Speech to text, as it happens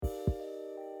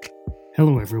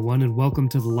Hello, everyone, and welcome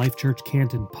to the Life Church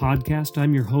Canton podcast.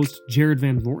 I'm your host, Jared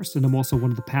Van Voorst, and I'm also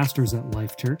one of the pastors at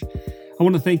Life Church. I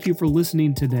want to thank you for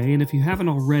listening today, and if you haven't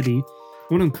already, I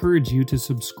want to encourage you to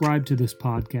subscribe to this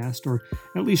podcast, or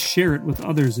at least share it with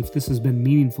others if this has been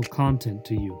meaningful content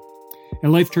to you.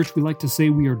 At Life Church, we like to say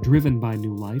we are driven by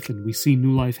new life, and we see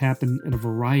new life happen in a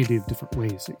variety of different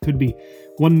ways. It could be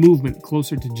one movement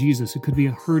closer to Jesus. It could be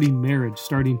a hurting marriage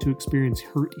starting to experience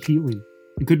hurt healing.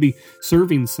 It could be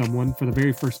serving someone for the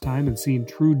very first time and seeing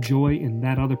true joy in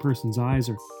that other person's eyes,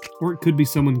 or it could be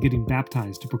someone getting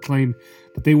baptized to proclaim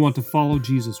that they want to follow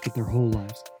Jesus with their whole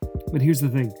lives. But here's the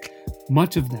thing,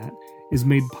 much of that is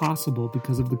made possible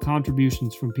because of the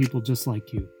contributions from people just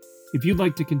like you. If you'd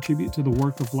like to contribute to the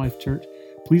work of Life Church,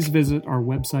 please visit our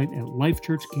website at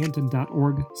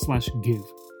lifechurchcanton.org/give.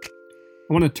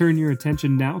 I want to turn your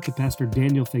attention now to Pastor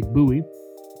Daniel Fagbui,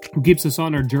 who keeps us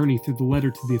on our journey through the letter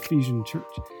to the Ephesian church.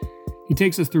 He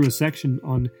takes us through a section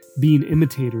on being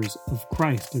imitators of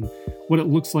Christ and what it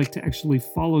looks like to actually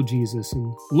follow Jesus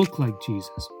and look like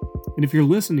Jesus. And if you're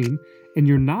listening and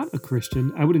you're not a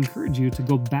Christian, I would encourage you to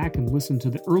go back and listen to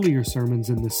the earlier sermons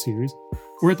in this series,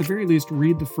 or at the very least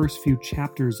read the first few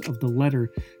chapters of the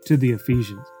letter to the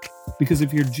Ephesians. Because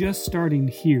if you're just starting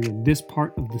here in this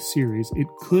part of the series, it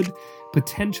could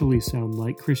potentially sound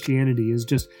like Christianity is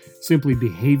just simply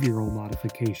behavioral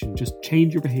modification. Just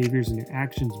change your behaviors and your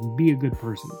actions and be a good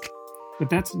person. But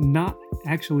that's not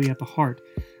actually at the heart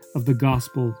of the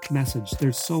gospel message.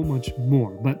 There's so much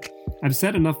more. But I've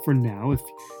said enough for now. If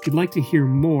you'd like to hear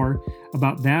more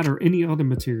about that or any other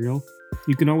material,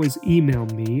 you can always email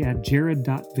me at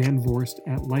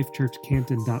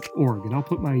jared.vanvorst@lifechurchcanton.org, and I'll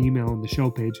put my email on the show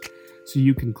page so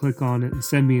you can click on it and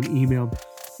send me an email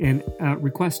and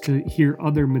request to hear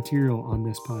other material on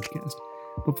this podcast.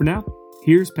 But for now,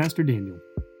 here's Pastor Daniel.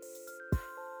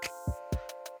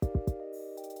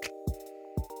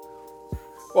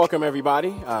 Welcome,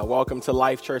 everybody. Welcome to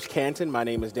Life Church Canton. My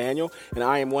name is Daniel, and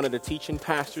I am one of the teaching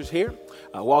pastors here.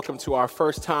 Welcome to our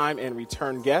first time and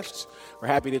return guests. We're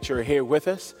happy that you're here with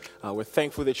us. We're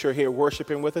thankful that you're here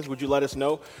worshiping with us. Would you let us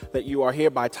know that you are here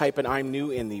by typing "I'm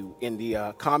new" in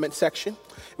the comment section?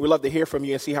 We'd love to hear from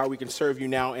you and see how we can serve you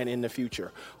now and in the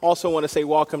future. Also want to say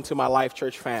welcome to my Life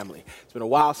Church family. It's been a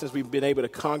while since we've been able to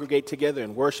congregate together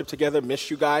and worship together. Miss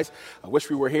you guys. I wish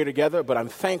we were here together, but I'm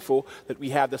thankful that we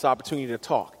have this opportunity to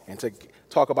talk and to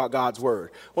talk about God's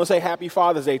Word. I want to say Happy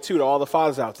Father's Day, too, to all the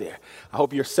fathers out there. I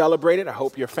hope you're celebrated. I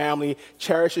hope your family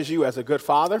cherishes you as a good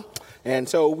father. And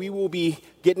so we will be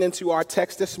getting into our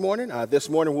text this morning. This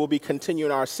morning we'll be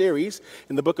continuing our series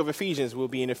in the book of Ephesians. We'll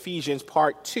be in Ephesians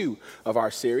part 2 of our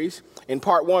series. In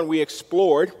part 1, we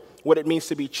explored what it means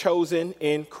to be chosen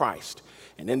in Christ.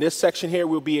 And in this section here,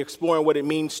 we'll be exploring what it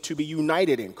means to be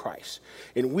united in Christ.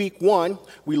 In week 1,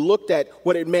 we looked at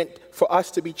what it meant for us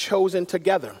to be chosen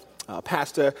together.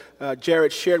 Pastor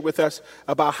Jared shared with us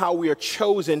about how we are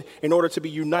chosen in order to be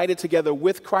united together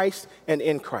with Christ and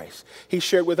in Christ. He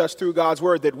shared with us through God's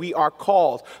word that we are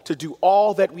called to do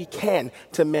all that we can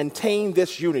to maintain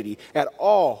this unity at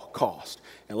all cost.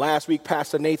 And last week,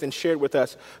 Pastor Nathan shared with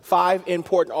us 5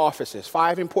 important offices,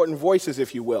 5 important voices,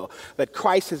 if you will, that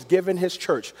Christ has given his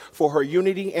church for her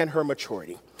unity and her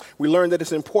maturity. We learned that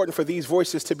it's important for these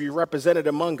voices to be represented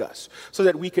among us so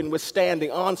that we can withstand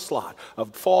the onslaught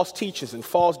of false teachings and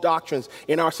false doctrines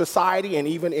in our society and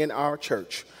even in our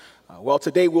church. Well,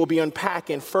 today we'll be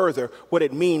unpacking further what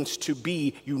it means to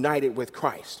be united with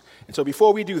Christ. And so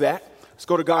before we do that, let's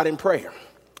go to God in prayer.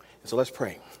 And so let's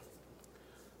pray.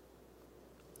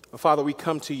 Well, Father, we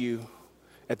come to you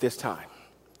at this time.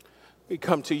 We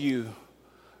come to you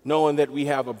knowing that we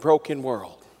have a broken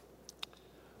world.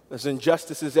 There's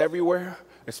injustices everywhere.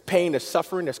 There's pain, there's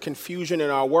suffering, there's confusion in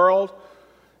our world,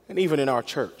 and even in our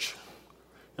church.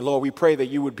 And Lord, we pray that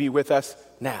you would be with us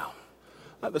now.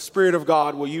 That the Spirit of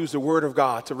God will use the Word of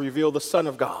God to reveal the Son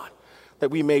of God,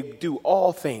 that we may do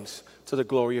all things to the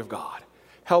glory of God.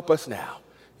 Help us now.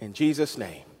 In Jesus'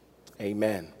 name,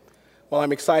 amen. Well,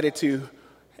 I'm excited to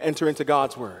enter into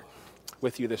God's Word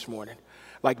with you this morning.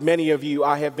 Like many of you,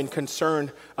 I have been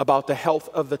concerned about the health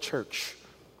of the church.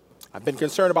 I've been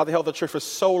concerned about the health of the church for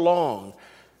so long.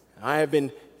 I have been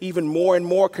even more and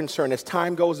more concerned as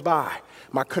time goes by.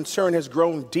 My concern has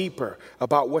grown deeper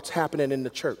about what's happening in the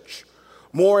church.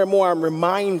 More and more, I'm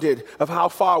reminded of how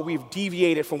far we've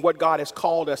deviated from what God has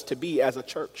called us to be as a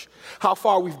church. How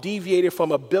far we've deviated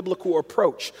from a biblical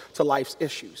approach to life's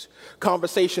issues.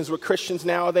 Conversations with Christians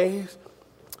nowadays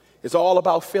is all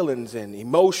about feelings and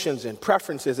emotions and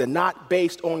preferences and not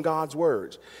based on God's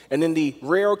words. And in the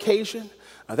rare occasion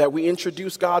that we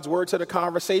introduce God's word to the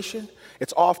conversation,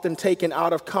 it's often taken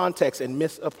out of context and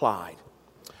misapplied.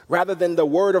 rather than the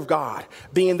Word of God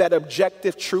being that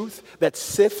objective truth that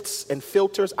sifts and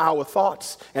filters our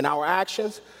thoughts and our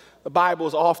actions, the Bible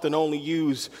is often only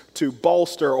used to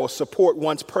bolster or support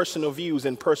one's personal views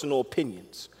and personal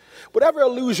opinions. Whatever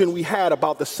illusion we had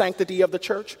about the sanctity of the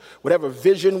church, whatever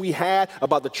vision we had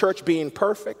about the church being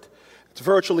perfect, it's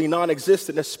virtually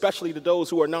non-existent, especially to those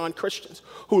who are non-Christians,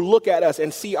 who look at us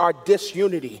and see our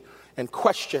disunity and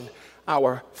question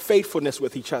our faithfulness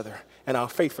with each other and our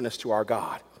faithfulness to our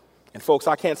God. And folks,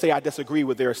 I can't say I disagree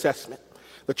with their assessment.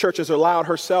 The church has allowed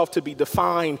herself to be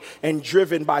defined and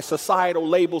driven by societal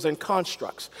labels and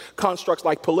constructs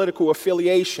like political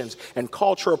affiliations and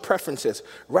cultural preferences,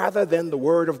 rather than the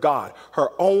Word of God, her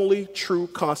only true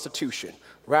constitution,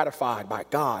 ratified by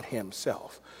God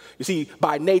himself. You see,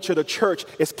 by nature, the church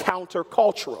is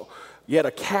countercultural, yet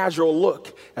a casual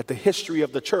look at the history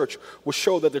of the church will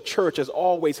show that the church has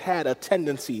always had a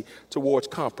tendency towards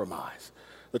compromise.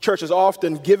 The church is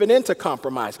often given into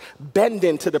compromise,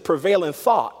 bending to the prevailing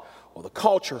thought or the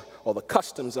culture or the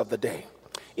customs of the day.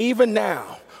 Even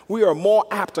now, we are more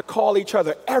apt to call each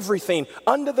other everything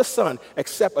under the sun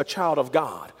except a child of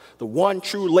God, the one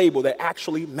true label that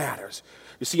actually matters.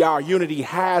 You see, our unity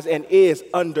has and is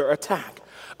under attack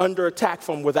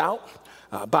from without,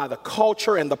 by the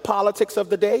culture and the politics of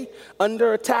the day,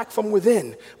 under attack from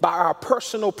within, by our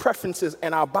personal preferences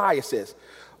and our biases.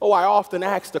 Oh, I often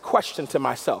ask the question to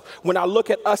myself, when I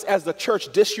look at us as the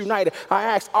church disunited, I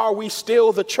ask, are we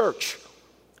still the church?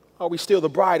 Are we still the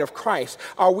bride of Christ?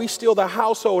 Are we still the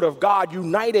household of God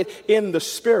united in the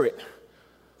Spirit?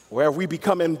 Or have we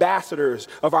become ambassadors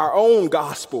of our own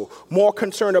gospel, more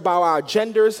concerned about our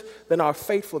agendas than our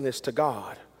faithfulness to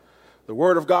God? The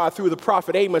Word of God through the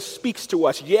prophet Amos speaks to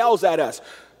us, yells at us,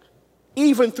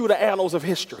 even through the annals of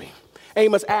history.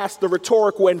 Amos asked the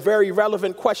rhetorical and very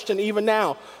relevant question even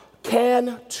now,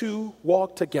 can two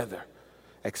walk together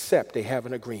except they have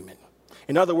an agreement?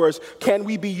 In other words, can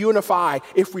we be unified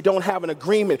if we don't have an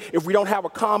agreement, if we don't have a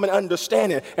common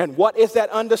understanding? And what is that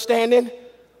understanding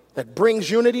that brings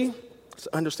unity? It's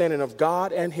the understanding of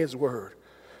God and his word.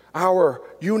 Our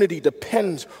unity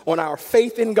depends on our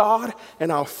faith in God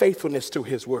and our faithfulness to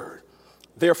his word.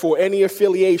 Therefore, any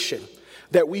affiliation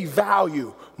that we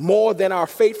value more than our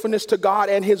faithfulness to God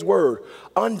and his word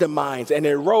undermines and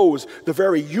erodes the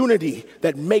very unity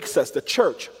that makes us the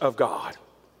church of God.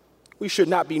 We should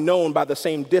not be known by the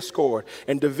same discord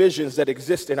and divisions that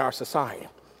exist in our society.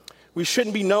 We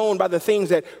shouldn't be known by the things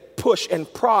that push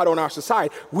and prod on our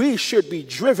society. We should be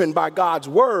driven by God's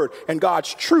word and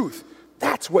God's truth.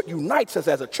 That's what unites us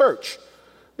as a church.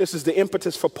 This is the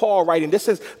impetus for Paul writing. This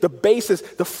is the basis,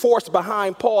 the force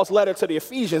behind Paul's letter to the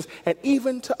Ephesians and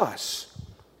even to us.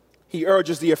 He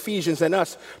urges the Ephesians and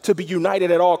us to be united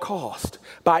at all cost,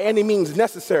 by any means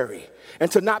necessary,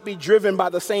 and to not be driven by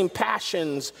the same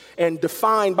passions and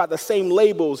defined by the same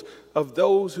labels of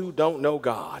those who don't know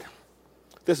God.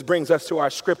 This brings us to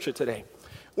our scripture today.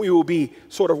 We will be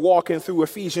sort of walking through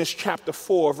Ephesians chapter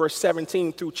 4, verse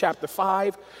 17 through chapter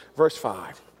 5, verse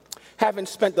 5. Having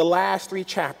spent the last 3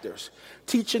 chapters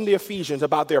teaching the Ephesians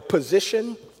about their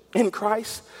position in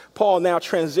Christ, Paul now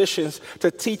transitions to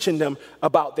teaching them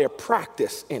about their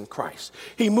practice in Christ.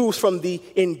 He moves from the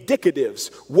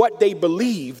indicatives, what they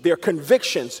believe, their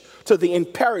convictions, to the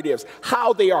imperatives,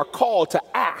 how they are called to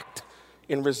act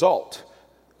in result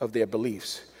of their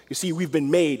beliefs. You see, we've been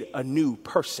made a new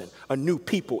person, a new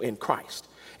people in Christ.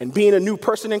 And being a new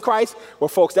person in Christ, well,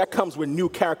 folks, that comes with new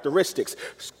characteristics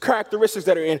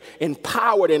that are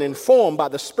empowered and informed by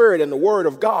the Spirit and the Word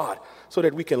of God so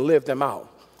that we can live them out.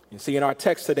 You see, in our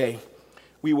text today,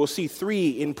 we will see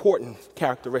 3 important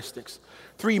characteristics,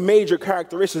 3 major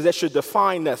characteristics that should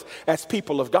define us as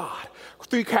people of God,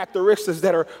 3 characteristics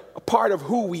that are a part of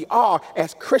who we are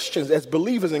as Christians, as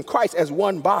believers in Christ, as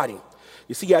one body.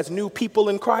 You see, as new people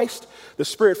in Christ, the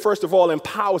Spirit, first of all,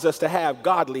 empowers us to have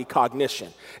godly cognition.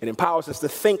 It empowers us to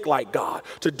think like God,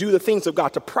 to do the things of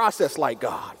God, to process like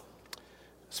God.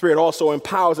 The Spirit also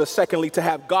empowers us, secondly, to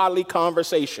have godly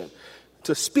conversation,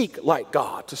 to speak like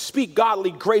God, to speak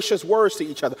godly, gracious words to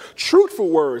each other, truthful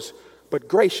words, but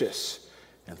gracious.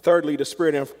 And thirdly, the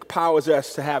Spirit empowers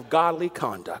us to have godly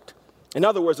conduct. In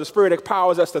other words, the Spirit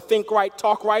empowers us to think right,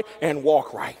 talk right, and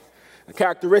walk right. The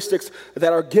characteristics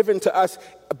that are given to us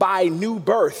by new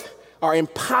birth are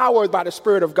empowered by the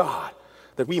Spirit of God,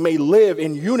 that we may live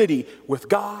in unity with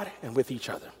God and with each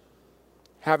other.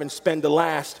 Having spent the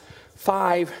last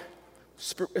 3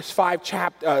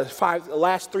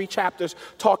 chapters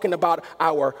talking about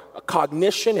our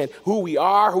cognition and who we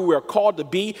are called to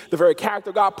be, the very character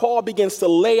of God, Paul begins to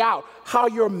lay out how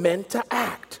you're meant to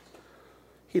act.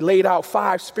 He laid out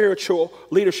 5 spiritual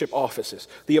leadership offices: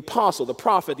 the apostle, the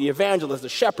prophet, the evangelist, the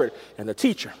shepherd, and the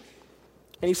teacher.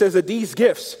 And he says that these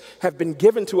gifts have been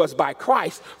given to us by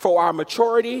Christ for our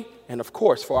maturity and, of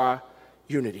course, for our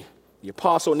unity. The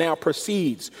apostle now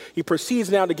proceeds. He proceeds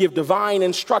now to give divine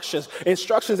instructions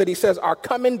that he says are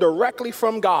coming directly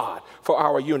from God for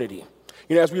our unity.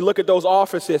 You know, as we look at those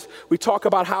offices, we talk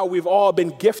about how we've all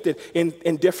been gifted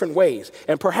in different ways.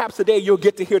 And perhaps today you'll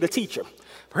get to hear the teacher.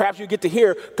 Perhaps you get to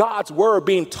hear God's word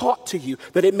being taught to you,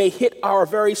 that it may hit our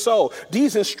very soul.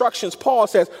 These instructions, Paul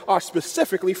says, are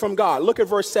specifically from God. Look at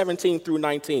verse 17 through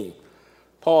 19.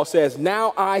 Paul says,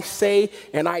 "Now I say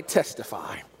and I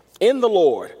testify in the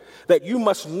Lord that you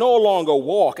must no longer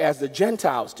walk as the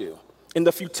Gentiles do, in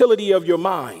the futility of your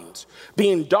minds,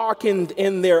 being darkened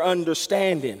in their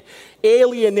understanding,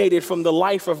 alienated from the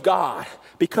life of God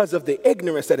because of the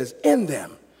ignorance that is in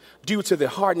them due to the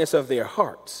hardness of their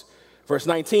hearts." Verse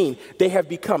 19, "They have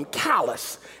become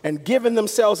callous and given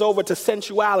themselves over to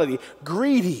sensuality,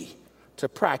 greedy to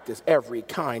practice every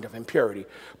kind of impurity."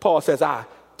 Paul says, I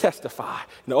testify.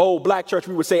 In the old black church,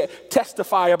 we would say,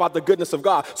 testify about the goodness of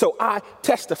God. So I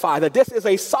testify that this is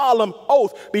a solemn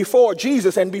oath before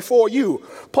Jesus and before you.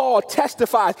 Paul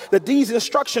testifies that these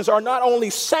instructions are not only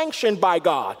sanctioned by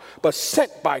God, but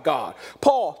sent by God.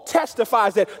 Paul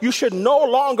testifies that you should no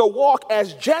longer walk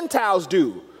as Gentiles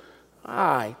do.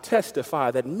 I testify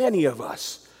that many of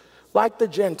us, like the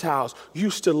Gentiles,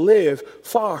 used to live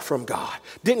far from God,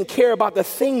 didn't care about the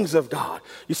things of God.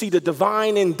 You see, the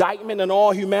divine indictment on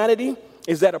all humanity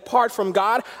is that apart from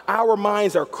God, our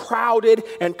minds are crowded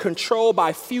and controlled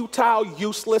by futile,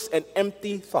 useless, and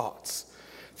empty thoughts.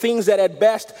 Things that at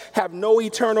best have no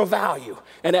eternal value,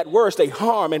 and at worst they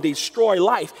harm and destroy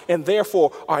life, and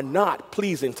therefore are not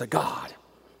pleasing to God.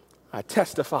 I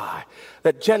testify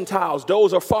that Gentiles,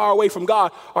 those who are far away from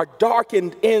God, are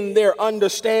darkened in their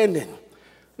understanding.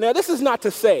 Now, this is not to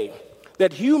say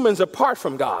that humans apart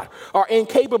from God are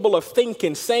incapable of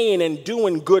thinking, saying, and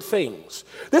doing good things.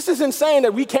 This isn't saying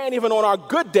that we can't even on our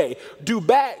good day do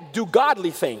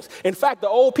godly things. In fact, the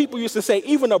old people used to say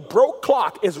even a broke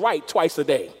clock is right twice a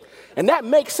day. And that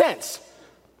makes sense.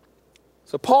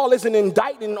 So Paul isn't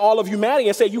indicting all of humanity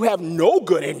and saying you have no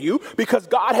good in you because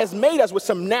God has made us with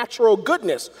some natural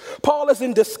goodness. Paul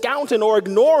isn't discounting or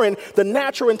ignoring the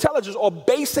natural intelligence or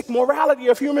basic morality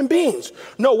of human beings.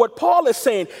 No, what Paul is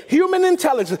saying, human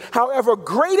intelligence, however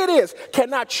great it is,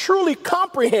 cannot truly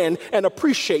comprehend and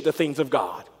appreciate the things of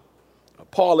God.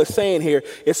 Paul is saying here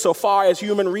is so far as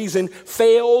human reason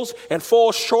fails and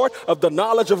falls short of the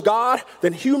knowledge of God,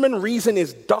 then human reason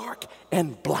is dark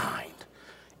and blind.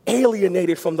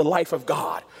 Alienated from the life of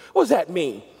God. What does that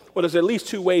mean? Well, there's at least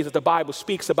 2 ways that the Bible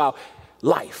speaks about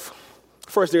life.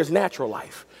 First, there's natural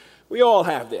life. We all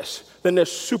have this. Then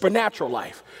there's supernatural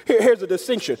life. Here's the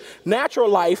distinction. Natural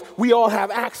life, we all have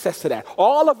access to that.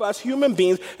 All of us human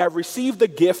beings have received the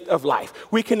gift of life.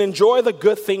 We can enjoy the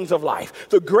good things of life,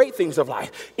 the great things of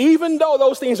life, even though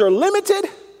those things are limited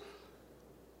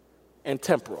and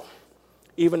temporal,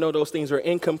 even though those things are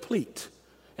incomplete.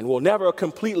 And we'll never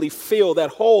completely fill that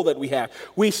hole that we have.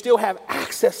 We still have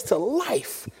access to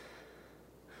life.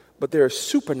 But there is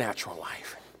supernatural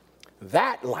life.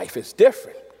 That life is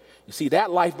different. You see,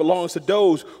 that life belongs to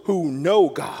those who know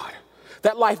God.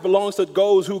 That life belongs to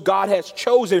those who God has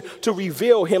chosen to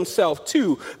reveal himself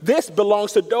to. This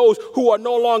belongs to those who are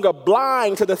no longer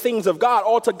blind to the things of God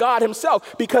or to God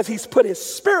himself because he's put his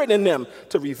spirit in them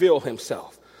to reveal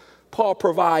himself. Paul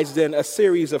provides then a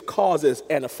series of causes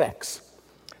and effects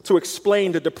to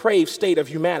explain the depraved state of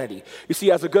humanity. You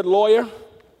see, as a good lawyer,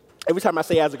 every time I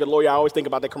say as a good lawyer, I always think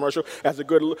about that commercial. As a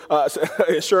good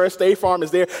insurance, State Farm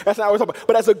is there. That's not what we're talking about.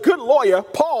 But as a good lawyer,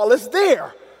 Paul is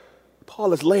there.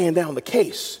 Paul is laying down the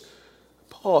case.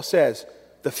 Paul says,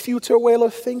 the futile way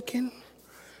of thinking,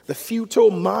 the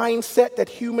futile mindset that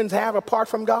humans have apart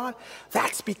from God,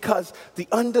 that's because the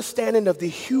understanding of the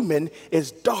human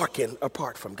is darkened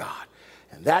apart from God.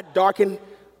 And that darkened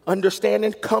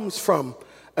understanding comes from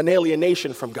an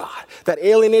alienation from God. That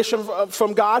alienation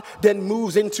from God then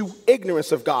moves into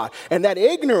ignorance of God. And that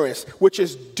ignorance, which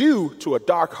is due to a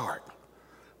dark heart.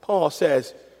 Paul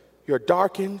says, you're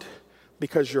darkened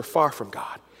because you're far from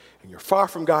God. And you're far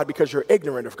from God because you're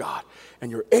ignorant of God. And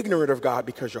you're ignorant of God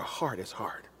because your heart is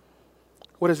hard.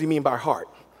 What does he mean by heart?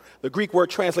 The Greek word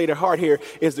translated heart here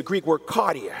is the Greek word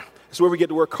cardia. It's where we get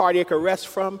the word cardiac arrest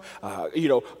from,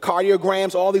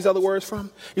 cardiograms, all these other words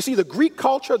from. You see, the Greek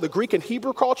culture, the Greek and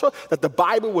Hebrew culture that the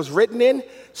Bible was written in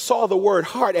saw the word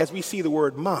heart as we see the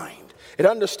word mind. It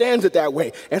understands it that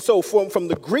way. And so from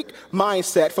the Greek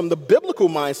mindset, from the biblical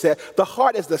mindset, the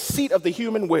heart is the seat of the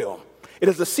human will. It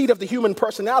is the seat of the human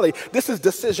personality. This is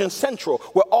decision central,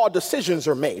 where all decisions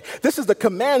are made. This is the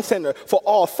command center for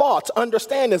all thoughts,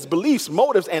 understandings, beliefs,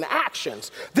 motives, and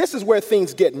actions. This is where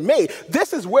things get made.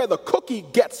 This is where the cookie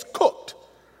gets cooked.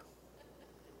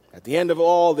 At the end of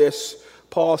all this,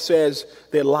 Paul says,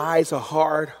 there lies a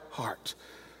hard heart.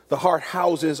 The heart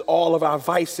houses all of our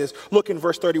vices. Look in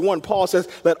verse 31. Paul says,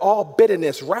 let all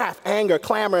bitterness, wrath, anger,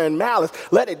 clamor, and malice,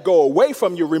 let it go away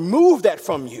from you. Remove that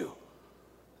from you.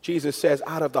 Jesus says,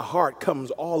 out of the heart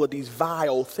comes all of these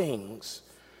vile things.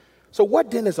 So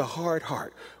what then is a hard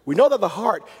heart? We know that the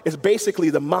heart is basically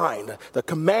the mind, the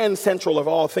command central of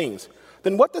all things.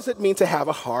 Then what does it mean to have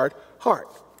a hard heart?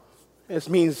 It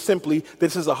means simply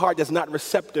this is a heart that's not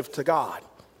receptive to God.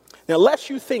 Now, lest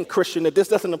you think, Christian, that this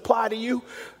doesn't apply to you,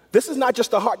 this is not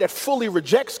just a heart that fully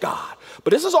rejects God,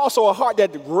 but this is also a heart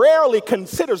that rarely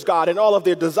considers God in all of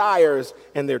their desires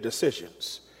and their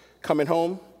decisions. Coming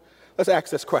home, let's ask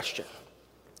this question.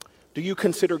 Do you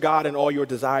consider God in all your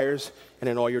desires and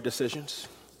in all your decisions?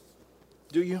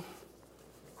 Do you?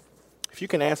 If you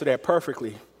can answer that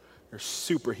perfectly, you're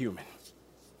superhuman.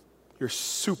 You're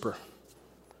super.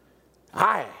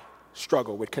 I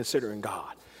struggle with considering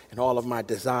God and all of my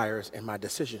desires and my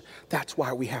decisions. That's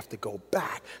why we have to go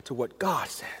back to what God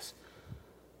says.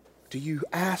 Do you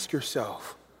ask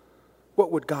yourself,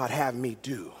 what would God have me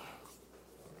do?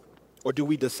 Or do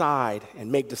we decide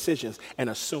and make decisions and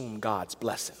assume God's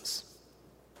blessings?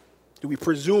 Do we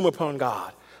presume upon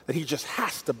God that he just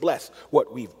has to bless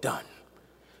what we've done?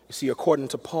 You see, according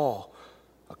to Paul,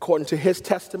 according to his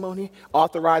testimony,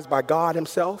 authorized by God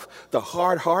himself, the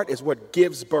hard heart is what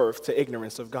gives birth to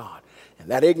ignorance of God. And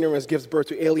that ignorance gives birth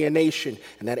to alienation.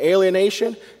 And that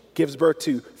alienation gives birth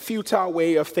to futile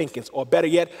way of thinking, or better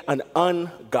yet, an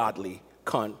ungodly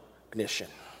cognition.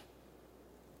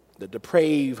 The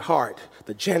depraved heart,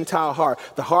 the Gentile heart,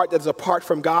 the heart that is apart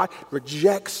from God,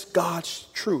 rejects God's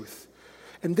truth.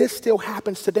 And this still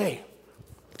happens today.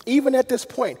 Even at this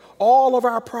point, all of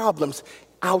our problems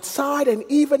outside and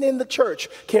even in the church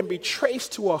can be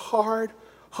traced to a hard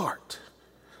heart.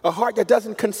 A heart that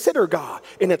doesn't consider God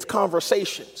in its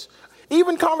conversations,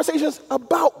 even conversations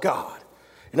about God.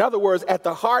 In other words, at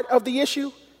the heart of the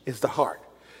issue is the heart.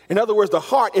 In other words, the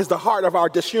heart is the heart of our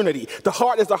disunity. The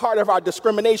heart is the heart of our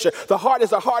discrimination. The heart is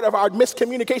the heart of our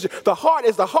miscommunication. The heart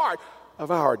is the heart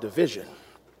of our division.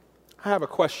 I have a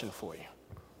question for you.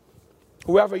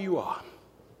 Whoever you are,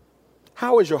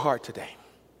 how is your heart today?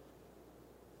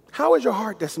 How is your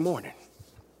heart this morning?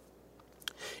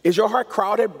 Is your heart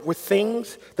crowded with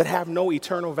things that have no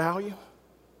eternal value?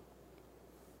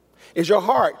 Is your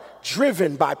heart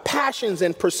driven by passions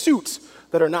and pursuits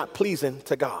that are not pleasing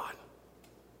to God?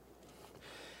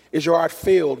 Is your heart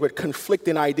filled with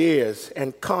conflicting ideas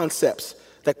and concepts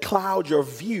that cloud your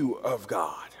view of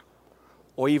God?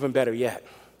 Or even better yet,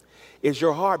 is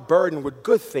your heart burdened with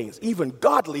good things, even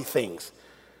godly things,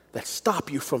 that stop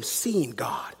you from seeing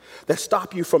God, that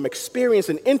stop you from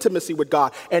experiencing intimacy with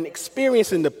God and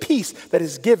experiencing the peace that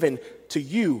is given to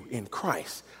you in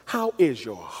Christ? How is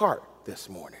your heart this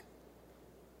morning?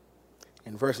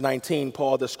 In verse 19,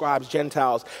 Paul describes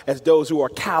Gentiles as those who are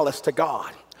callous to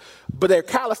God. But they're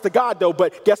callous to God, though,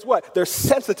 but guess what? They're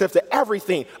sensitive to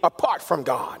everything apart from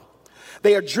God.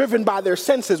 They are driven by their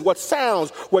senses, what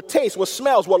sounds, what tastes, what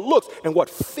smells, what looks, and what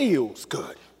feels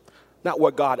good. Not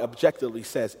what God objectively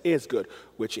says is good,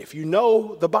 which if you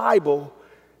know the Bible,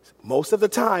 most of the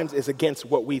times is against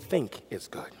what we think is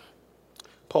good.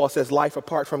 Paul says life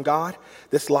apart from God,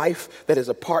 this life that is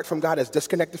apart from God, is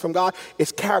disconnected from God,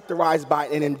 is characterized by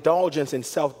an indulgence in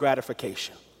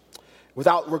self-gratification,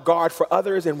 without regard for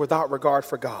others and without regard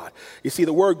for God. You see,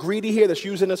 the word greedy here that's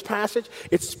used in this passage,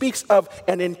 it speaks of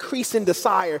an increasing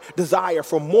desire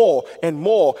for more and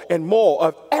more and more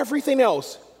of everything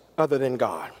else other than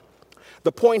God.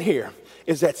 The point here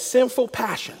is that sinful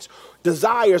passions,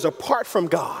 desires apart from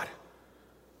God,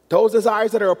 those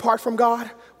desires that are apart from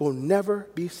God will never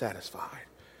be satisfied.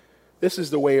 This is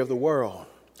the way of the world,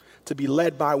 to be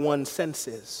led by one's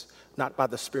senses, not by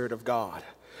the Spirit of God.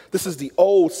 This is the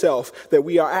old self that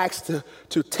we are asked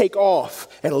to take off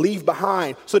and leave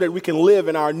behind so that we can live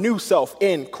in our new self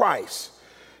in Christ.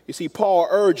 You see, Paul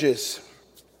urges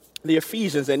the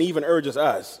Ephesians and even urges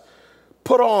us,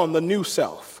 put on the new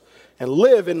self and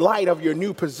live in light of your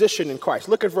new position in Christ.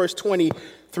 Look at verse 20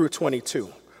 through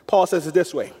 22. Paul says it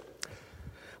this way.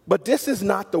 But this is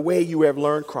not the way you have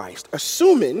learned Christ,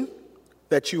 assuming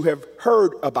that you have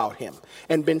heard about him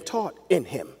and been taught in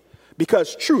him.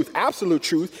 Because truth, absolute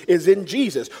truth, is in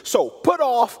Jesus. So put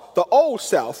off the old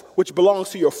self, which belongs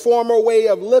to your former way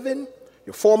of living,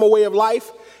 your former way of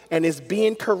life, and is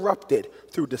being corrupted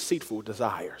through deceitful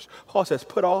desires. Paul says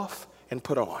put off and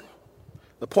put on.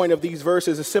 The point of these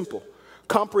verses is simple.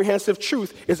 Comprehensive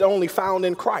truth is only found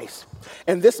in Christ.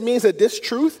 And this means that this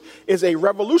truth is a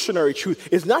revolutionary truth.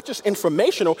 It's not just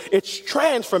informational, it's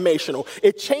transformational.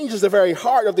 It changes the very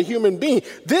heart of the human being.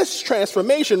 This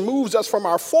transformation moves us from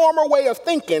our former way of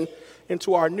thinking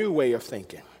into our new way of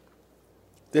thinking.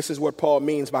 This is what Paul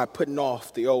means by putting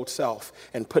off the old self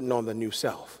and putting on the new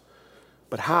self.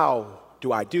 But how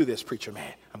do I do this, preacher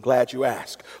man? I'm glad you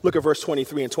asked. Look at verse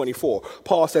 23 and 24.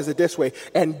 Paul says it this way,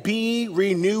 and be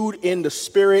renewed in the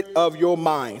spirit of your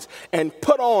minds, and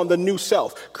put on the new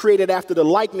self, created after the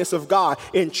likeness of God,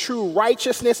 in true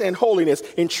righteousness and holiness,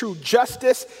 in true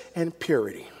justice and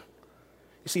purity.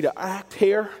 You see, the act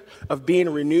here of being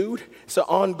renewed, it's an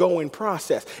ongoing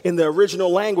process. In the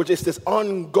original language, it's this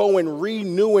ongoing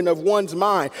renewing of one's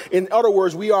mind. In other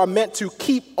words, we are meant to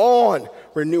keep on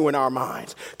renewing our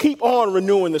minds. Keep on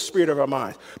renewing the spirit of our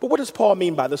minds. But what does Paul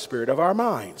mean by the spirit of our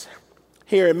minds?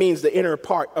 Here it means the inner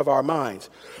part of our minds,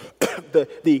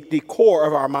 the core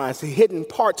of our minds, the hidden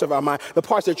parts of our mind, the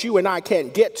parts that you and I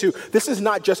can't get to. This is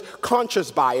not just conscious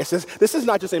biases. This is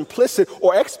not just implicit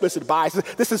or explicit biases.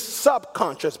 This is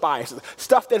subconscious biases,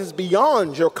 stuff that is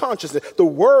beyond your consciousness. The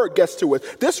word gets to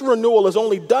it. This renewal is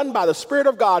only done by the Spirit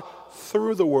of God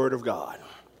through the word of God.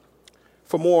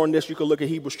 For more on this, you can look at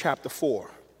Hebrews chapter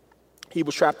 4.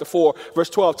 Hebrews chapter 4, verse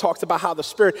 12 talks about how the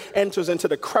Spirit enters into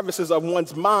the crevices of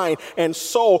one's mind and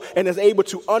soul and is able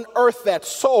to unearth that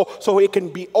soul so it can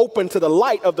be open to the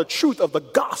light of the truth of the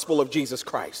gospel of Jesus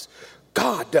Christ.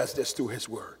 God does this through his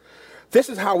word. This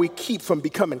is how we keep from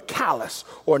becoming callous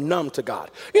or numb to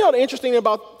God. You know, the interesting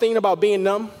thing about being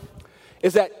numb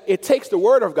is that it takes the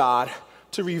word of God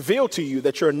to reveal to you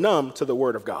that you're numb to the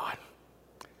word of God.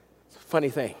 It's a funny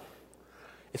thing.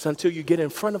 It's until you get in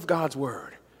front of God's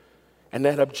word and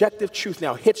that objective truth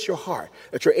now hits your heart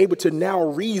that you're able to now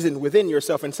reason within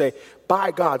yourself and say,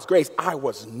 by God's grace, I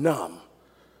was numb.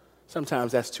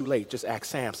 Sometimes that's too late. Just ask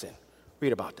Samson.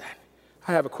 Read about that.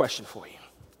 I have a question for you.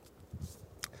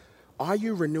 Are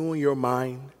you renewing your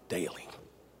mind daily?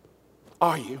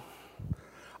 Are you?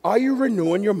 Are you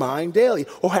renewing your mind daily?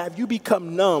 Or have you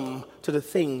become numb to the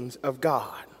things of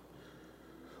God?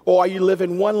 Or are you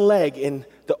living one leg in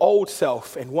the old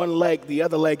self and the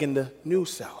other leg in the new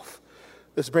self?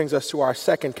 This brings us to our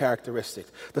second characteristic,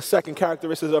 the second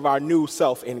characteristic of our new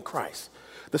self in Christ.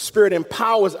 The Spirit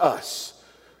empowers us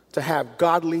to have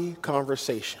godly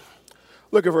conversation.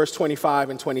 Look at verse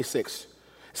 25 and 26. It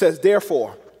says,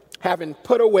 therefore, having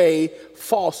put away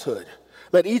falsehood,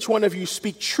 let each one of you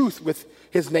speak truth with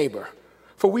his neighbor,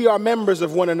 for we are members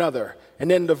of one another. And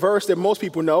then the verse that most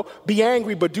people know, be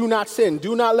angry, but do not sin.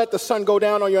 Do not let the sun go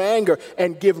down on your anger,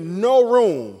 and give no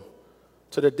room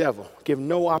to the devil. Give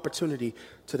no opportunity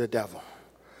to the devil.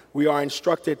 We are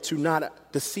instructed to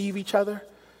not deceive each other,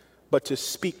 but to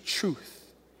speak truth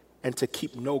and to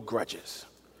keep no grudges.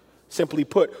 Simply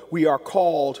put, we are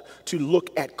called to look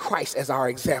at Christ as our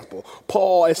example.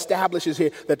 Paul establishes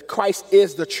here that Christ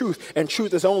is the truth, and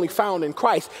truth is only found in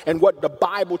Christ and what the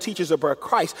Bible teaches about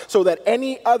Christ, so that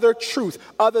any other truth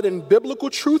other than biblical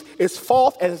truth is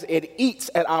false as it eats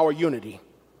at our unity.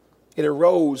 It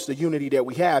erodes the unity that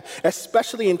we have,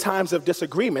 especially in times of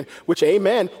disagreement, which,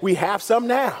 amen, we have some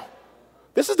now.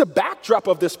 This is the backdrop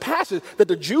of this passage, that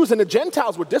the Jews and the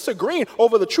Gentiles were disagreeing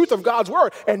over the truth of God's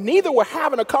word, and neither were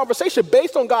having a conversation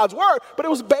based on God's word, but it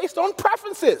was based on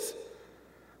preferences.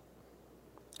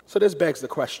 So this begs the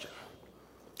question,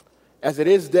 as it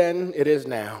is then, it is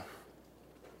now.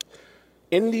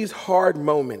 In these hard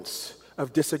moments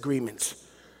of disagreements,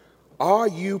 are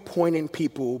you pointing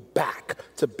people back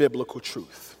to biblical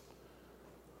truth?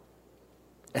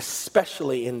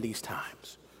 Especially in these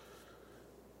times.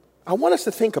 I want us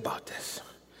to think about this,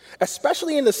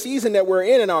 especially in the season that we're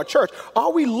in our church.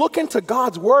 Are we looking to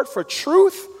God's word for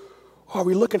truth, or are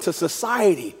we looking to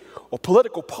society or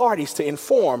political parties to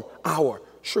inform our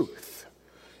truth?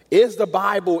 Is the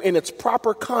Bible in its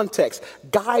proper context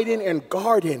guiding and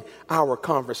guarding our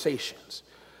conversations?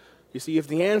 You see, if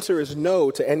the answer is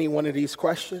no to any one of these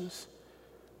questions,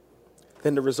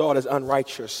 then the result is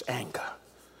unrighteous anger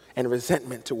and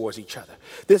resentment towards each other.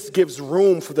 This gives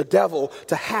room for the devil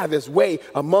to have his way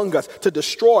among us, to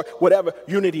destroy whatever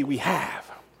unity we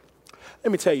have.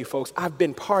 Let me tell you, folks, I've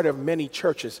been part of many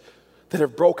churches that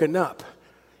have broken up,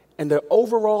 and the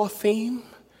overall theme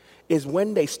is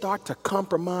when they start to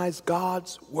compromise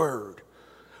God's word,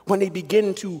 when they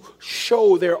begin to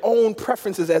show their own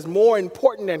preferences as more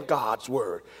important than God's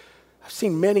word. I've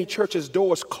seen many churches'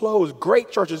 doors close, great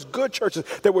churches, good churches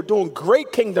that were doing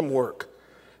great kingdom work,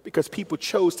 because people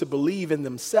chose to believe in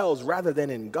themselves rather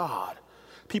than in God.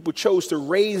 People chose to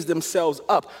raise themselves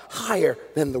up higher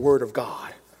than the word of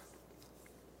God.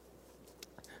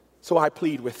 So I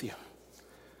plead with you.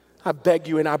 I beg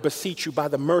you and I beseech you by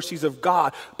the mercies of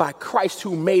God, by Christ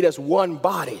who made us one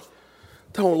body.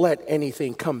 Don't let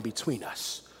anything come between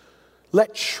us.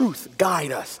 Let truth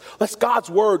guide us. Let God's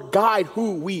word guide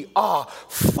who we are.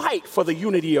 Fight for the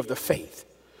unity of the faith.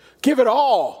 Give it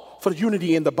all for the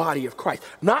unity in the body of Christ.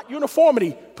 Not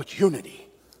uniformity, but unity.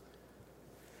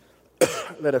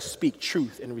 Let us speak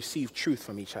truth and receive truth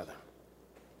from each other.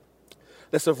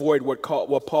 Let's avoid what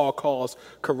Paul calls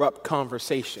corrupt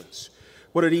conversations.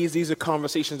 What are these? These are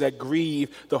conversations that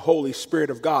grieve the Holy Spirit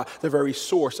of God, the very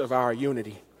source of our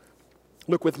unity.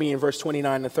 Look with me in verse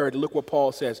 29 and 30. Look what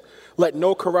Paul says. Let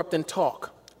no corrupting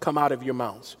talk come out of your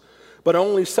mouths, but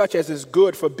only such as is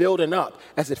good for building up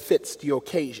as it fits the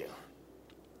occasion,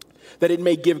 that it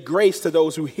may give grace to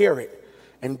those who hear it.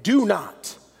 And do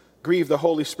not grieve the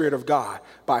Holy Spirit of God,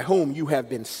 by whom you have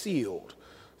been sealed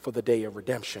for the day of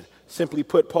redemption. Simply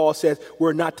put, Paul says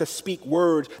we're not to speak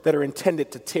words that are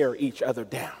intended to tear each other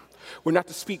down. We're not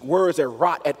to speak words that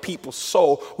rot at people's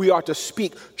soul. We are to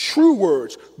speak true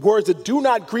words, words that do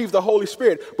not grieve the Holy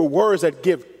Spirit, but words that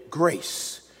give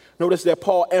grace. Notice that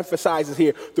Paul emphasizes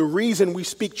here, the reason we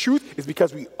speak truth is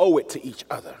because we owe it to each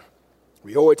other.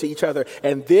 We owe it to each other,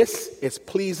 and this is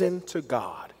pleasing to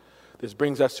God. This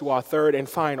brings us to our third and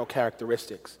final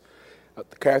characteristics. The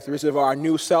characteristic of our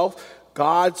new self.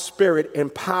 God's Spirit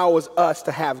empowers us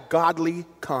to have godly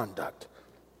conduct.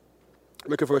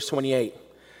 Look at verse 28.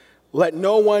 Let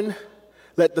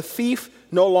the thief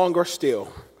no longer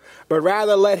steal, but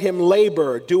rather let him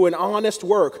labor, do an honest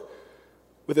work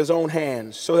with his own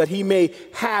hands, so that he may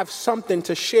have something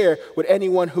to share with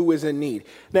anyone who is in need.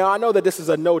 Now, I know that this is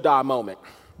a no-die moment.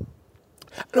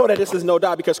 I know that this is no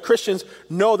doubt because Christians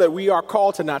know that we are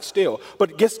called to not steal.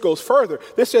 But this goes further.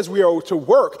 This says we are to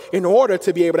work in order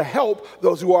to be able to help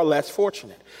those who are less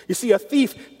fortunate. You see, a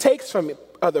thief takes from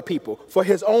other people for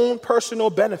his own personal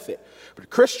benefit. But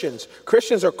Christians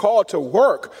are called to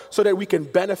work so that we can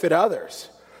benefit others.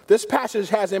 This passage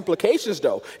has implications,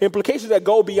 though, implications that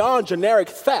go beyond generic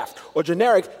theft or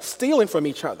generic stealing from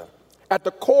each other. At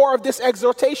the core of this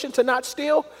exhortation to not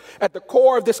steal, at the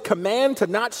core of this command to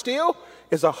not steal,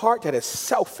 is a heart that is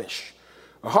selfish.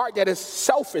 A heart that is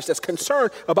selfish, that's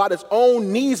concerned about its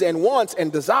own needs and wants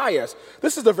and desires.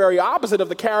 This is the very opposite of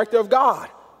the character of God.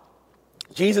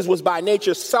 Jesus was by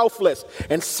nature selfless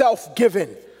and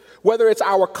self-giving. Whether it's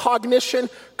our cognition,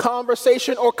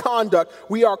 conversation, or conduct,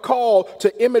 we are called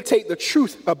to imitate the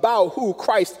truth about who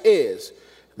Christ is.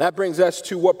 That brings us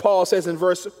to what Paul says in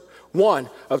verse 1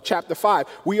 of chapter 5.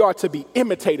 We are to be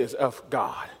imitators of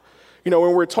God. You know,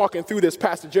 when we're talking through this,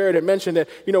 Pastor Jared had mentioned that,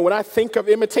 you know, when I think of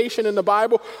imitation in the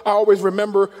Bible, I always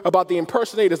remember about the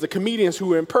impersonators, the comedians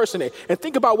who impersonate. And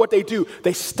think about what they do.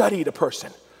 They study the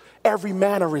person. Every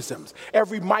mannerisms,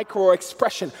 every micro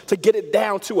expression to get it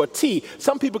down to a T.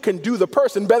 Some people can do the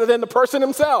person better than the person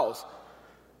themselves.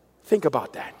 Think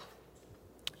about that.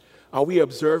 Are we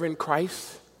observing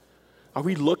Christ? Are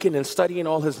we looking and studying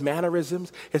all his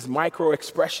mannerisms, his micro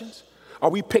expressions? Are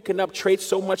we picking up traits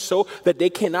so much so that they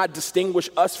cannot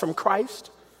distinguish us from Christ?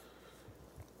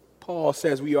 Paul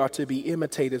says we are to be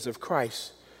imitators of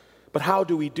Christ. But how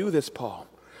do we do this, Paul?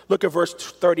 Look at verse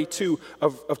 32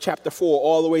 of chapter 4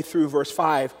 all the way through verse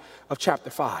 5 of chapter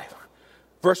 5.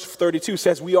 Verse 32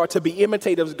 says we are to be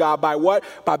imitators of God by what?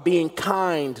 By being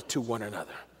kind to one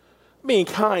another. Being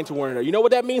kind to one another. You know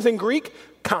what that means in Greek?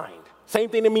 Kind. Same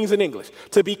thing it means in English.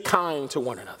 To be kind to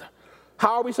one another.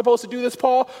 How are we supposed to do this,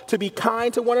 Paul? To be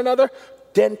kind to one another,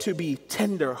 then to be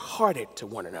tender-hearted to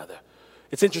one another.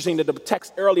 It's interesting that the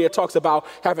text earlier talks about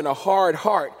having a hard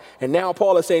heart, and now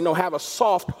Paul is saying, no, have a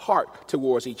soft heart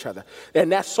towards each other.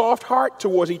 And that soft heart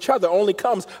towards each other only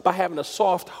comes by having a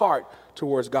soft heart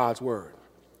towards God's word.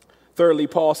 Thirdly,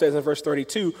 Paul says in verse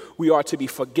 32, we are to be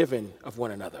forgiven of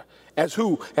one another. As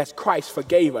who? As Christ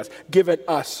forgave us, giving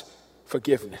us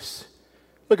forgiveness.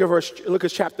 Look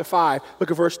at chapter 5. Look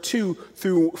at verse 2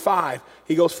 through 5.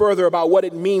 He goes further about what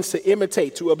it means to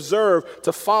imitate, to observe,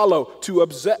 to follow,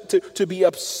 to be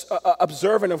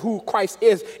observant of who Christ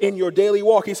is in your daily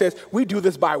walk. He says, we do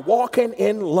this by walking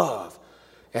in love,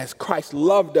 as Christ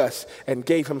loved us and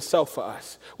gave himself for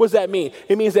us. What does that mean?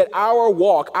 It means that our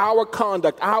walk, our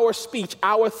conduct, our speech,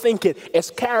 our thinking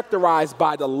is characterized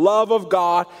by the love of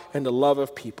God and the love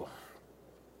of people.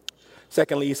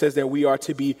 Secondly, he says that we are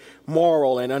to be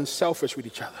moral and unselfish with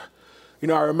each other.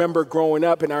 I remember growing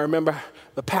up, and I remember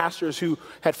the pastors who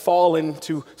had fallen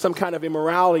to some kind of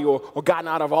immorality or gotten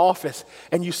out of office,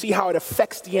 and you see how it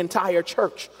affects the entire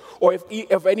church. Or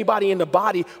if anybody in the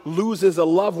body loses a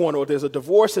loved one, or there's a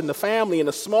divorce in the family, in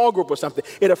a small group or something,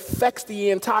 it affects the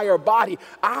entire body.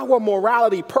 Our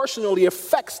morality personally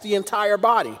affects the entire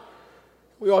body.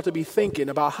 We ought to be thinking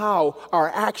about how our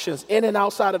actions in and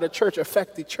outside of the church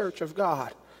affect the church of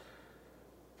God.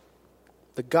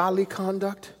 The godly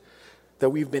conduct that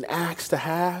we've been asked to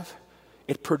have,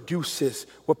 it produces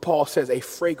what Paul says, a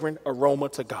fragrant aroma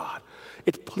to God.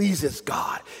 It pleases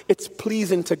God. It's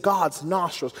pleasing to God's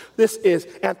nostrils. This is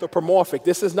anthropomorphic.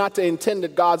 This is not to intend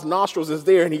that God's nostrils is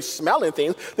there and he's smelling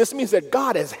things. This means that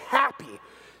God is happy.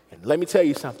 And let me tell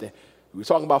you something. We were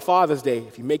talking about Father's Day.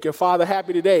 If you make your father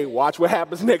happy today, watch what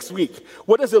happens next week.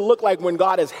 What does it look like when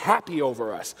God is happy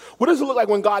over us? What does it look like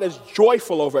when God is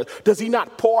joyful over us? Does he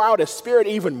not pour out his spirit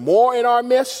even more in our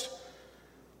midst?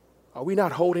 Are we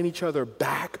not holding each other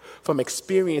back from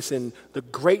experiencing the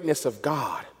greatness of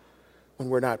God when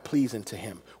we're not pleasing to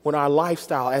him? When our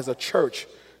lifestyle as a church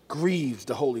grieves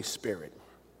the Holy Spirit?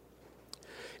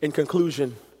 In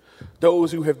conclusion,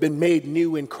 those who have been made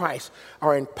new in Christ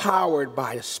are empowered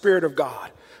by the Spirit of God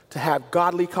to have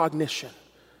godly cognition,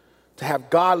 to have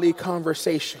godly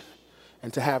conversation,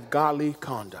 and to have godly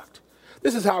conduct.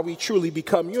 This is how we truly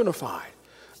become unified.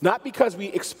 Not because we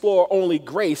explore only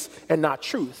grace and not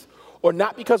truth, or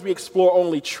not because we explore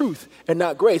only truth and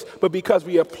not grace, but because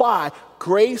we apply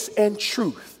grace and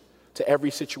truth to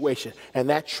every situation. And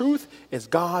that truth is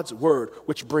God's word,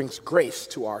 which brings grace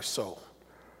to our soul.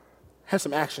 I have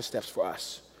some action steps for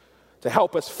us to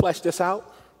help us flesh this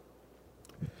out.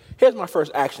 Here's my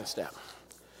first action step.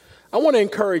 I want to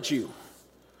encourage you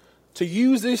to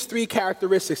use these 3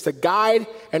 characteristics to guide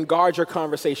and guard your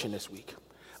conversation this week.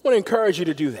 I want to encourage you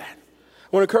to do that.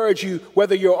 I want to encourage you,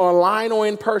 whether you're online or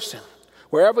in person,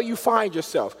 wherever you find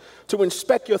yourself, to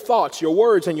inspect your thoughts, your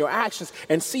words, and your actions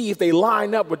and see if they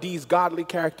line up with these godly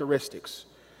characteristics.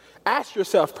 Ask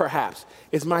yourself, perhaps,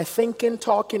 is my thinking,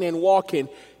 talking, and walking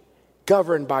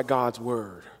governed by God's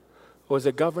word? Or is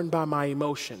it governed by my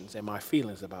emotions and my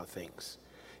feelings about things?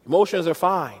 Emotions are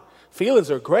fine.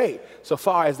 Feelings are great so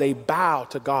far as they bow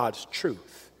to God's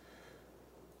truth.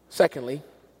 Secondly,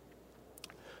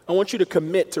 I want you to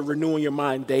commit to renewing your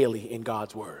mind daily in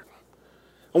God's word.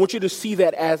 I want you to see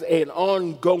that as an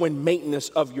ongoing maintenance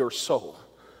of your soul.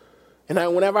 And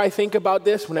whenever I think about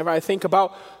this, whenever I think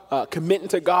about committing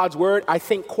to God's word, I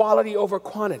think quality over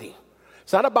quantity.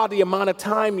 It's not about the amount of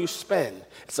time you spend.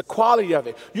 It's the quality of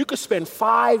it. You could spend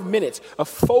 5 minutes of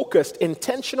focused,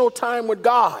 intentional time with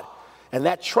God, and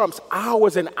that trumps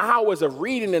hours and hours of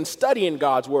reading and studying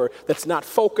God's word that's not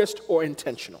focused or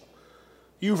intentional.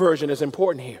 YouVersion is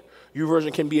important here.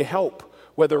 YouVersion can be a help,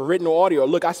 whether written or audio.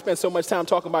 Look, I spent so much time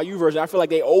talking about YouVersion, I feel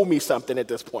like they owe me something at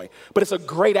this point. But it's a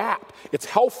great app. It's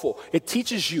helpful. It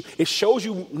teaches you. It shows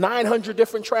you 900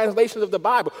 different translations of the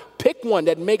Bible. Pick one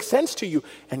that makes sense to you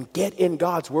and get in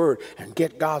God's word and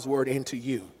get God's word into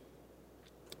you.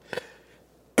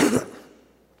 And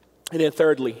then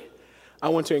thirdly, I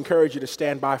want to encourage you to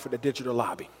stand by for the digital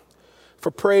lobby,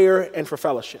 for prayer and for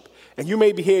fellowship. And you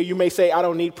may be here, you may say, I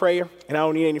don't need prayer and I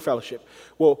don't need any fellowship.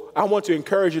 Well, I want to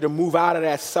encourage you to move out of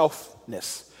that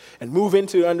selfness and move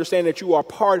into understanding that you are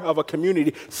part of a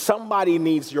community. Somebody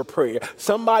needs your prayer.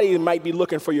 Somebody might be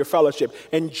looking for your fellowship.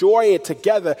 Enjoy it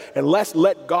together, and let's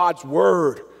let God's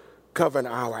word govern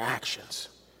our actions.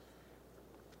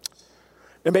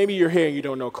 And maybe you're here and you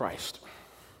don't know Christ.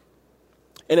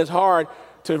 And it's hard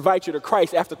to invite you to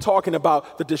Christ after talking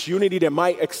about the disunity that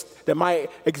might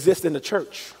exist in the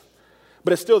church.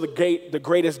 But it's still the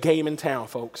greatest game in town,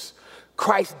 folks.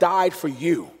 Christ died for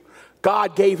you.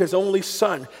 God gave his only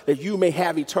son that you may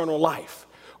have eternal life.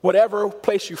 Whatever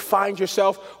place you find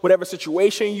yourself, whatever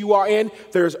situation you are in,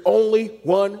 there's only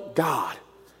one God.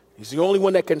 He's the only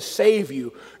one that can save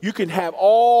you. You can have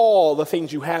all the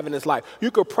things you have in this life.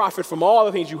 You could profit from all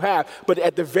the things you have, but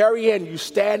at the very end, you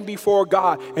stand before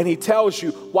God and he tells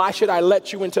you, why should I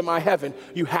let you into my heaven?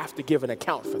 You have to give an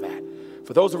account for that.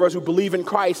 For those of us who believe in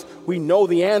Christ, we know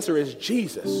the answer is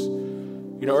Jesus.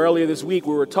 You know, earlier this week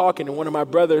we were talking, and one of my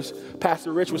brothers,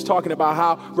 Pastor Rich, was talking about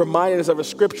how, reminding us of a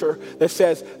scripture that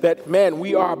says that, man,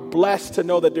 we are blessed to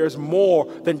know that there's more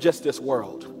than just this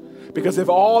world. Because if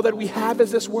all that we have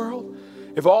is this world,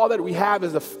 if all that we have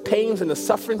is the pains and the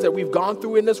sufferings that we've gone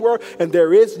through in this world, and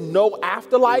there is no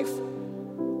afterlife,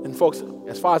 then folks,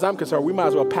 as far as I'm concerned, we might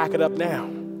as well pack it up now.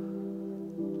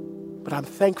 But I'm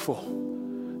thankful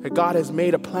that God has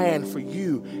made a plan for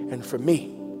you and for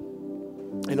me.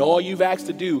 And all you've asked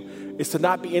to do is to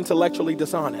not be intellectually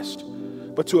dishonest,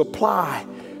 but to apply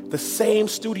the same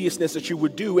studiousness that you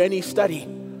would do any study,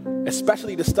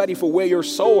 especially the study for where your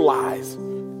soul lies.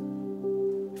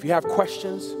 If you have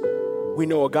questions, we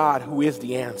know a God who is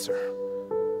the answer.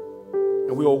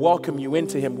 And we will welcome you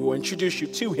into him. We will introduce you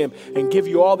to him and give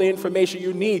you all the information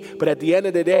you need. But at the end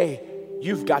of the day,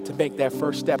 you've got to make that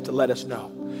first step to let us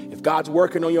know. If God's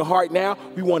working on your heart now,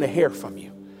 we want to hear from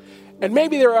you. And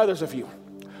maybe there are others of you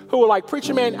who are like,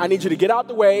 preacher man, I need you to get out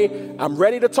the way. I'm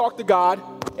ready to talk to God.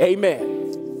 Amen.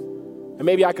 And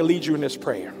maybe I can lead you in this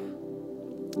prayer.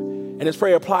 And this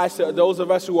prayer applies to those of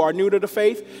us who are new to the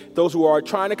faith, those who are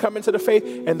trying to come into the faith,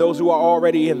 and those who are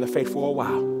already in the faith for a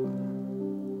while.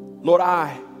 Lord,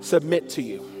 I submit to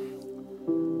you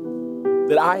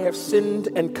that I have sinned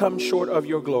and come short of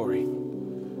your glory.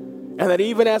 And that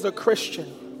even as a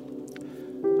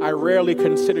Christian, I rarely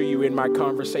consider you in my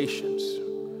conversations.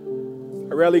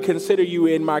 I rarely consider you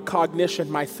in my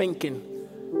cognition, my thinking.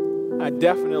 I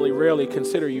definitely rarely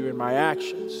consider you in my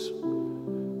actions.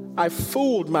 I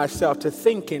fooled myself to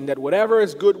thinking that whatever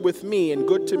is good with me and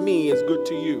good to me is good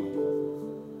to you,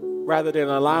 rather than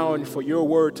allowing for your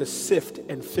word to sift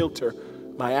and filter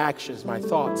my actions, my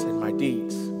thoughts, and my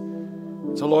deeds.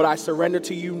 So, Lord, I surrender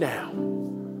to you now.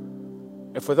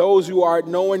 And for those who are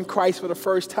knowing Christ for the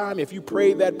first time, if you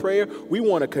prayed that prayer, we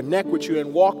want to connect with you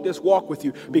and walk this walk with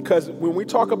you. Because when we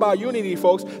talk about unity,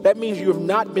 folks, that means you have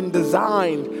not been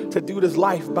designed to do this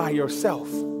life by yourself.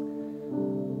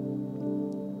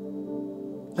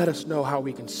 Let us know how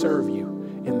we can serve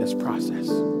you in this process.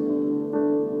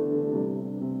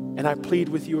 And I plead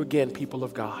with you again, people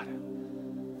of God.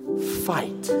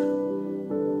 Fight.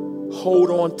 Hold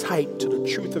on tight to the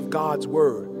truth of God's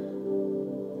word.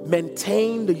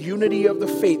 Maintain the unity of the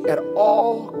faith at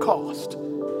all cost.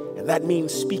 And that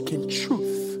means speaking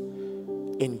truth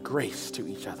in grace to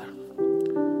each other.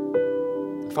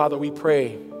 And Father, we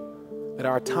pray that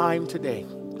our time today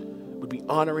would be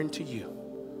honoring to you.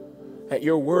 That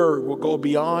your word will go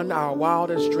beyond our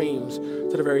wildest dreams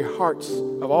to the very hearts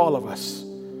of all of us,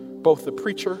 both the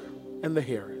preacher and the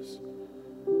hearers.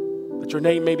 That your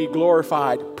name may be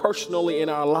glorified personally in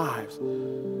our lives.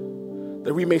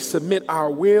 That we may submit our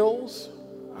wills,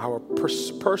 our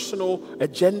personal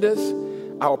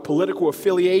agendas, our political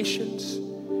affiliations,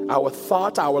 our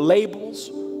thoughts, our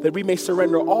labels, that we may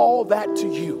surrender all that to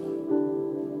you.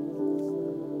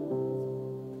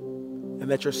 And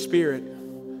that your spirit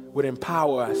would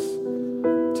empower us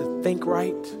to think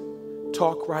right,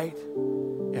 talk right,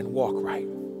 and walk right.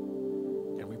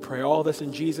 And we pray all this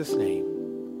in Jesus' name.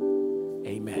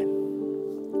 Amen.